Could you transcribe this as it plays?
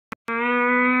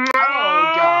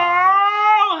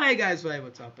Hi guys,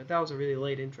 what's up? But that was a really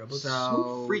late intro. But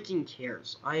who freaking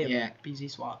cares? I am BZ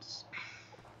Swaps.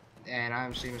 And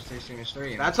I'm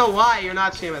CMS3. That's a lie, you're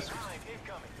not CMS.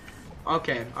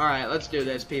 Okay, alright, let's do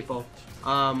this, people.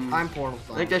 I'm Portal.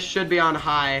 I think this should be on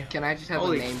high. Can I just have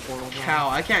Holy a name Portal? Cow,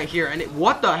 I can't hear any.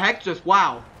 What the heck? Just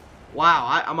wow.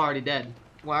 Wow, I'm already dead.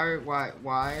 Why do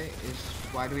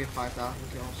we have 5,000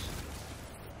 kills?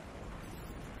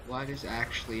 What is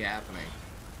actually happening?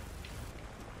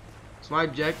 It's my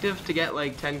objective to get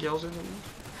like 10 kills or something.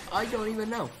 I don't even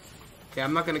know. Okay,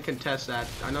 I'm not gonna contest that.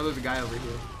 I know there's a guy over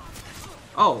here.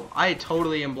 Oh, I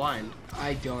totally am blind.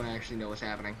 I don't actually know what's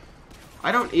happening.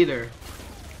 I don't either.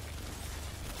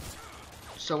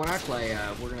 So when I play,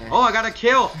 we're gonna... Oh, I got a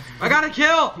kill! I got a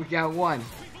kill! We got one.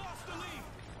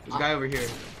 There's a guy over here.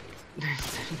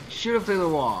 Shoot him through the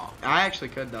wall. I actually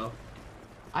could, though.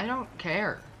 I don't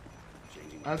care.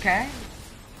 Okay?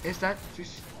 Is that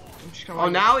just... Oh,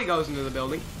 now he goes into the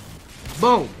building.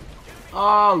 Boom!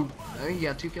 Oh! I think he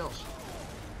got 2 kills.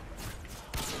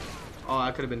 Oh,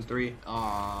 that could have been 3.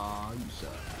 Aw, you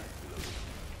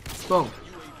suck. Boom!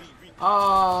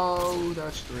 Oh,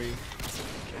 that's 3.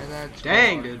 And that's...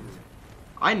 Dang, dude.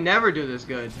 I never do this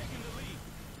good.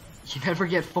 You never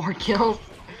get 4 kills?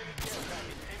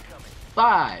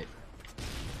 5.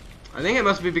 I think it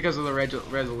must be because of the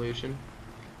resolution.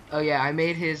 Oh yeah, I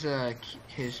made his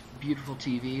beautiful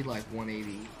TV like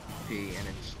 180p, and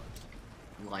it's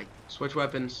like switch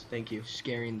weapons. Thank you.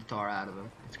 Scaring the tar out of him.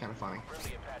 It's kind of funny.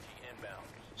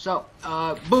 So,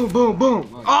 boom, boom,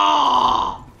 boom.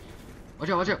 Oh! Watch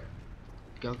out, watch out.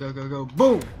 Go, go, go, go.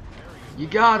 Boom. You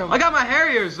got him. I got my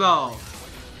Harriers though.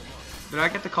 Did I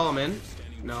get to call him in?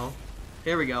 No.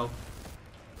 Here we go.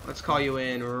 Let's call you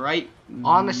in right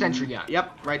on the sentry gun.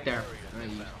 Yep, right there. Oh,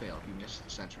 you failed. You missed the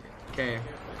sentry gun. Okay,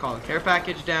 call the care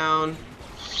package down.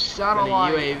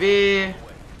 Satellite. UAV.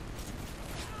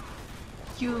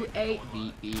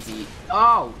 UAV.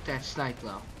 Oh, that's snipe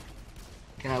though.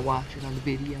 Can I watch it on the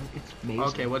video? It's amazing.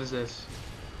 Okay, what is this?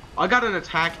 I got an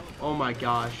attack. Oh my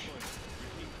gosh.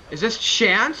 Is this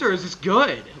chance or is this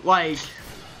good? Like,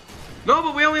 no,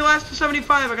 but we only last to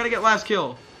 75. I gotta get last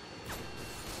kill.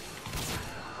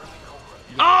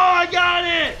 Oh, I got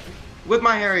it! With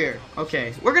my Harrier.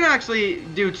 Okay, we're gonna actually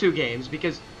do 2 games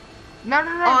because no,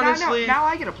 honestly, now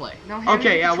I get to play. No,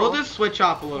 okay, yeah, we'll just switch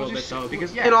off a little bit though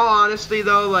because in all honesty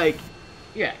though, like,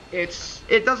 yeah,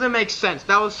 it doesn't make sense.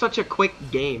 That was such a quick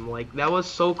game. Like, that was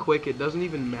so quick it doesn't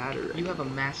even matter. You have a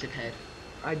massive head.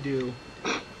 I do.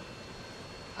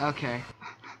 Okay.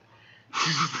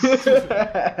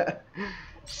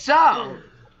 So,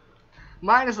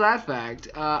 minus that fact,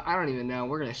 I don't even know.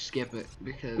 We're gonna skip it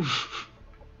because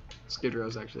Skid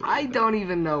Row's actually. I don't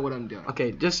even know what I'm doing.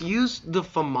 Okay, just use the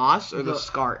FAMAS or the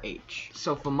Scar H.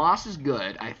 So FAMAS is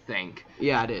good, I think.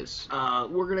 Yeah, it is.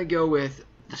 We're gonna go with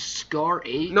the Scar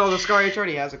H. No, the Scar H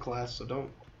already has a class, so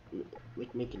don't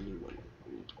like make a new one.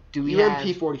 Do we have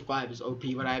P45 is OP,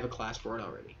 but I have a class for it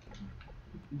already.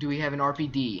 Do we have an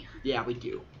RPD? Yeah, we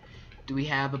do. Do we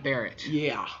have a Barrett?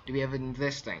 Yeah. Do we have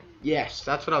this thing? Yes,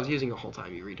 that's what I was using the whole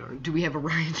time, you retard. Do we have a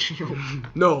riot shield?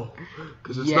 No,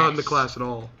 because it's not in the class at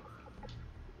all.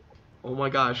 Oh my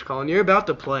gosh, Colin, you're about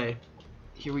to play.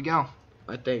 Here we go.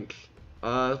 I think.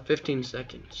 15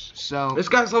 seconds. So this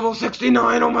guy's level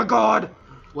 69. Oh my god.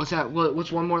 What's that?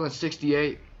 What's one more than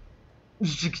 68?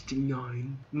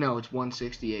 69. No, it's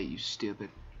 168. You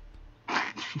stupid.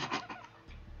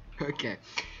 Okay.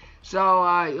 So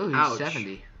he's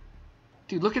 70.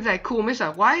 Dude, look at that cool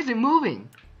missile. Why is it moving?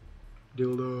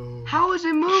 Dildo. How is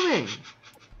it moving?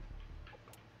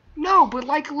 No, but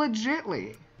like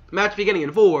legitly. Match beginning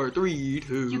in 4, 3,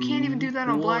 2. You can't even do that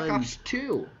on Black Ops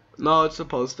 2. No, it's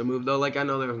supposed to move though. Like, I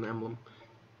know there's an emblem.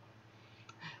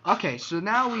 Okay, so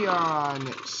now we are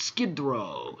on Skid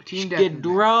Row. Skid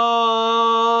Row.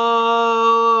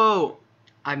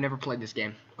 I've never played this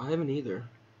game. I haven't either.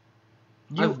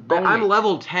 I'm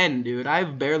level 10, dude.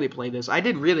 I've barely played this. I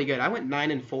did really good. I went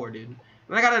 9 and 4, dude.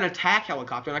 And I got an attack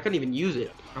helicopter, and I couldn't even use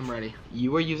it. I'm ready.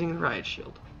 You were using the riot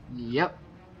shield. Yep.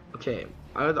 Okay.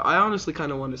 I honestly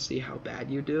kind of want to see how bad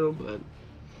you do, but...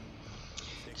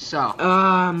 So.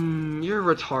 You're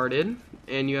retarded,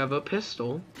 and you have a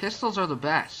pistol. Pistols are the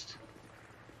best.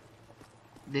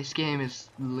 This game is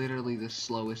literally the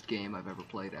slowest game I've ever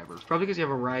played ever. It's probably because you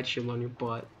have a riot shield on your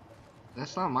butt.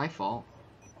 That's not my fault.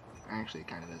 Actually, it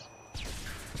kind of is.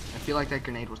 I feel like that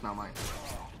grenade was not mine.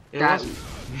 That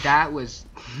was...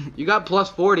 You got plus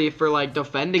 40 for, like,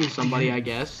 defending somebody, I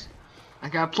guess. I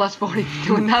got plus 40 for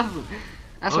doing nothing.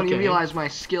 That's when you realize my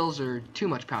skills are too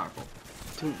much powerful.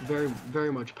 Very,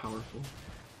 very much powerful.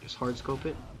 Just hard scope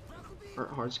it. Or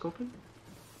hard scope it.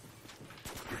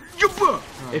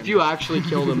 If you actually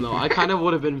killed him though, I kind of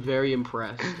would have been very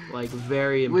impressed. Like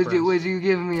very impressed. Would you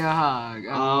give me a hug?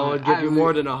 I would give you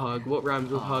more than a hug. What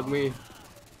rhymes with hug me?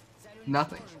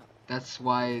 Nothing. That's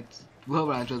why it's what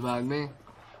rhymes with hug me.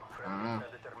 I don't know.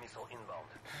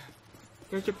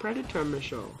 There's a predator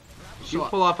missile. So You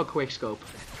pull off a quick scope.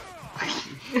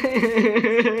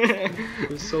 It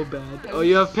was so bad. Oh,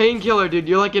 you have painkiller, dude.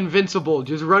 You're like invincible.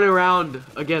 Just run around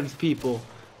against people.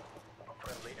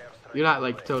 You're not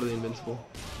like totally invincible.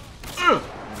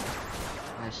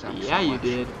 Yeah, you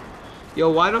did. Yo,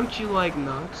 why don't you like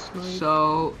not snipe?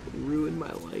 So Ruin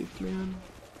my life, man.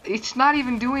 it's not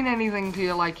even doing anything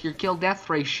to like your kill death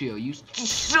ratio. You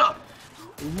suck.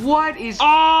 What is? Oh!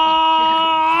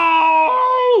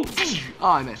 Oh,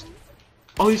 I missed.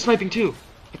 Oh, he's sniping too.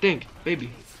 I think,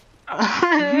 maybe.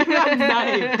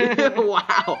 Sniped.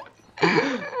 Wow.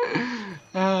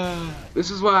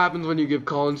 This is what happens when you give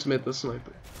Colin Smith a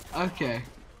sniper. Okay.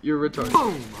 You're retarded.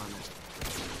 Boom.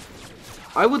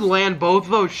 I would land both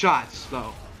those shots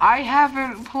though. I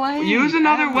haven't played. Use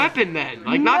another ever. weapon then.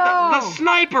 Like not the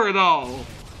sniper though.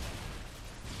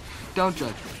 Don't judge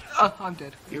me. I'm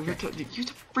dead. You're retarded. Use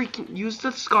the freaking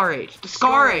the Scar H. The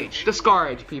Scar H. The Scar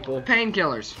H, people.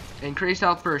 Painkillers. Increase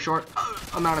health for a short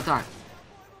amount of time.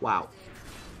 Wow.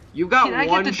 You've got Can I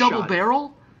one get the shot. double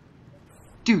barrel?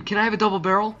 Dude, can I have a double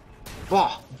barrel?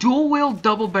 Oh. Dual wheel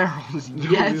double barrels.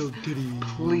 Yes.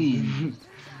 Please.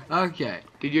 Okay.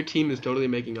 Dude, your team is totally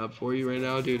making up for you right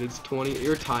now, dude. It's 20.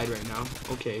 You're tied right now.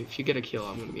 Okay, if you get a kill,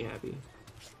 I'm gonna be happy.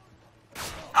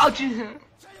 Oh,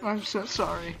 I'm so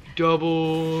sorry.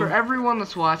 Double. For everyone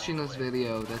that's watching this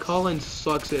video, that's Colin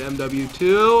sucks at MW2.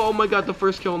 Oh my god, the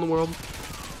first kill in the world.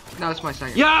 no, it's my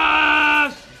second.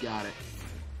 Yes! Got it.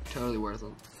 Totally worth it.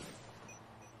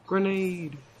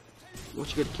 Grenade.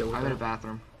 Once you get a kill with I'm in a that.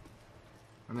 bathroom.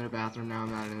 I'm in a bathroom now. I'm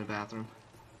not in a bathroom.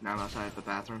 Now I'm outside of the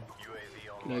bathroom.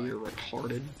 Now you're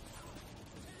retarded.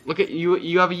 Look at you.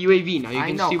 You have a UAV now. You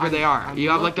can see where they are. You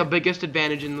have like the biggest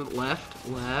advantage in the left.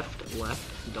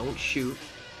 Don't shoot.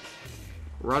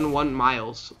 Run 1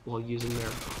 miles while using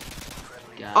their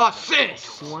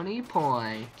assist. 20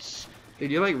 points.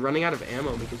 Dude, you're like running out of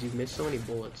ammo because you've missed so many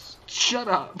bullets. Shut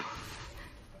up.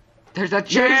 There's a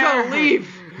chair. There's a leaf.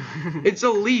 It's a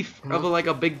leaf of like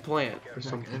a big plant or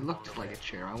something. It looked like a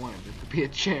chair. I wanted it to be a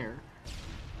chair.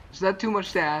 Is that too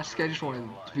much to ask? I just wanted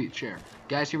it to be a chair.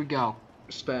 Guys, here we go.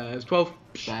 Spaz 12.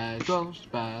 Spaz 12.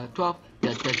 Spaz 12.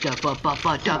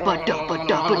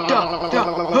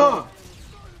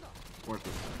 Worth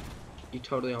it. You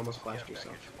totally almost flashed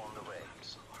yourself.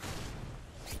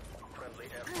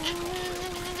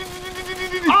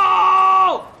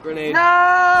 Oh! Grenade.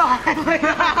 No!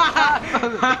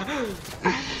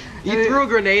 You threw a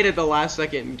grenade at the last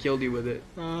second and killed you with it.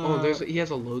 Oh, he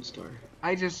has a lodestar.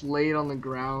 I just laid on the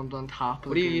ground on top of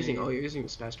What the are you grenade. using? Oh, you're using the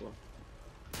Spaz 12.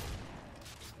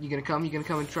 You gonna come? You gonna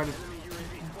come and try to...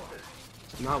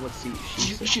 Not what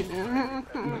she said.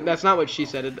 That's not what she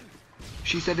said.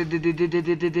 She said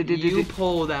You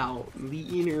pulled out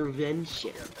the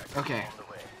intervention. Okay.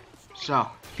 So.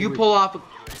 You pull off a...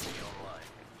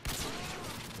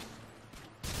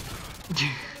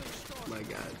 My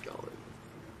god, Colin.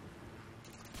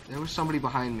 There was somebody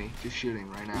behind me just shooting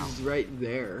right now. He's right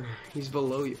there. He's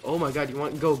below you. Oh my god, you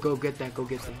want... Go get that. Go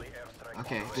get that.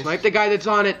 Okay. Snipe the guy that's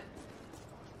on it.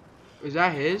 Is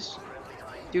that his?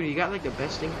 Dude, he got like the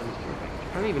best thing from his character.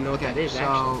 I don't even know what that is,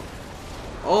 actually.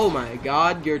 Oh my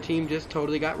god, your team just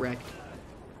totally got wrecked.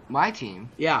 My team?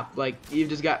 Yeah, like, you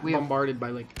just got bombarded by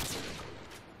like...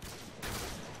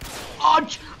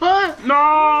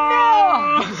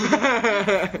 No!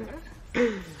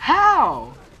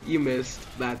 How? You missed.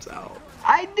 That's out.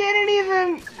 I didn't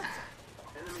even...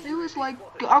 It was like...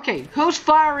 Okay, who's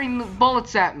firing the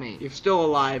bullets at me? You're still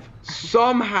alive.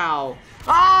 Somehow.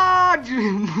 Ah!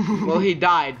 Well, he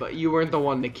died, but you weren't the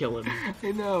one to kill him.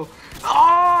 I know.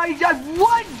 Oh, he got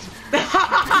what?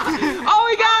 Oh,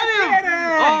 we got him!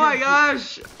 Oh my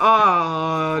gosh.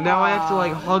 Oh, now I have to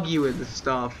like hug you and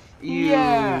stuff. Ew.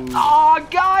 Yeah. Oh,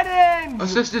 got him!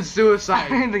 Assisted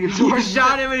suicide. I think it's You worse.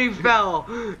 shot him and he fell.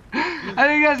 I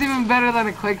think that's even better than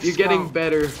a quick You're getting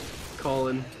better,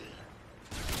 Colin.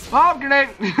 Oh, grenade!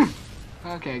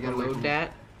 Okay, I got away Load from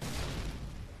that.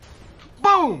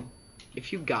 Boom!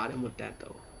 If you got him with that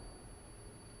though.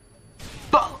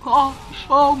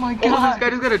 Oh my god. Oh, this guy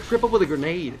just got a trip up with a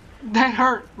grenade. That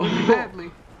hurt badly.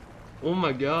 Oh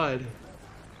my god.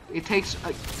 It takes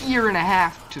a year and a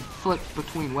half to flip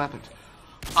between weapons.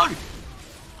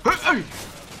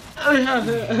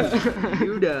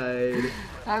 You died.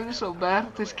 I'm so bad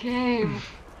at this game.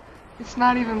 It's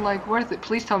not even like worth it.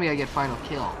 Please tell me I get final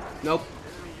kill. Nope.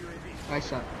 I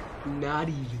suck. Not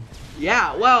even.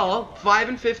 Yeah, well, 5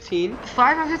 and 15.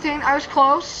 5 and 15. I was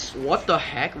close. What the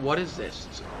heck? What is this?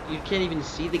 You can't even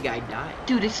see the guy die.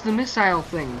 Dude, it's the missile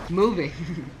thing. Moving.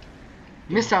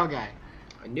 Missile guy.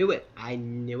 I knew it. I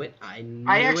knew it.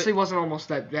 I actually wasn't almost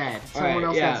that bad. Someone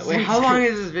else. Yeah. Wait, how long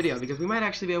is this video? Because we might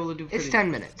actually be able to do. It's 10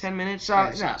 minutes. 10 minutes. So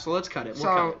right, yeah. So let's cut it.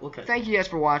 We'll cut it. Thank you guys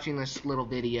for watching this little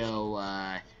video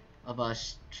of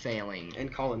us failing.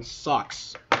 And Colin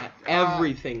sucks at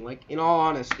everything. Like, in all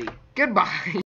honesty. Goodbye.